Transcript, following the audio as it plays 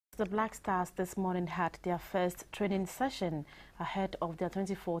The Black Stars this morning had their first training session ahead of their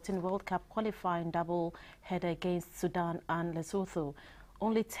 2014 World Cup qualifying double-header against Sudan and Lesotho.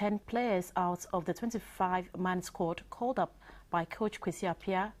 Only 10 players out of the 25-man squad called up by coach Kwesi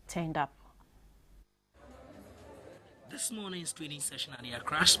Appiah turned up. This morning's training session at the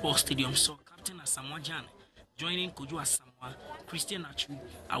Accra Sports Stadium saw Captain Asamoah Gyan joining Kojo Asamoah, Christian Achu,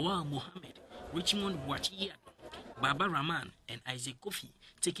 Awal Mohammed, Richmond Bwachi, Baba Rahman and Isaac Kofi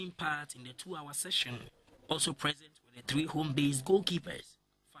taking part in the 2-hour session. Also present were the 3 home-based goalkeepers,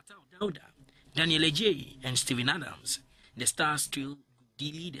 Fatah Dauda, Daniel Ejei and Stephen Adams. The Stars still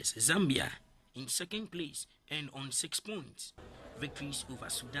D leaders Zambia in second place and on 6 points. Victories over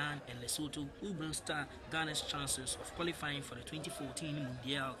Sudan and Lesotho will bolster Ghana's chances of qualifying for the 2014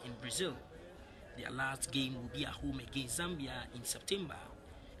 Mundial in Brazil. Their last game will be at home against Zambia in September.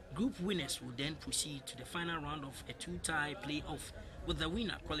 Group winners will then proceed to the final round of a 2-tie playoff, with the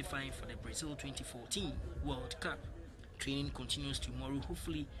winner qualifying for the Brazil 2014 World Cup. Training continues tomorrow,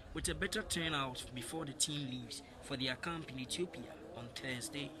 hopefully with a better turnout before the team leaves for their camp in Ethiopia on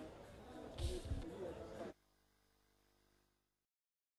Thursday.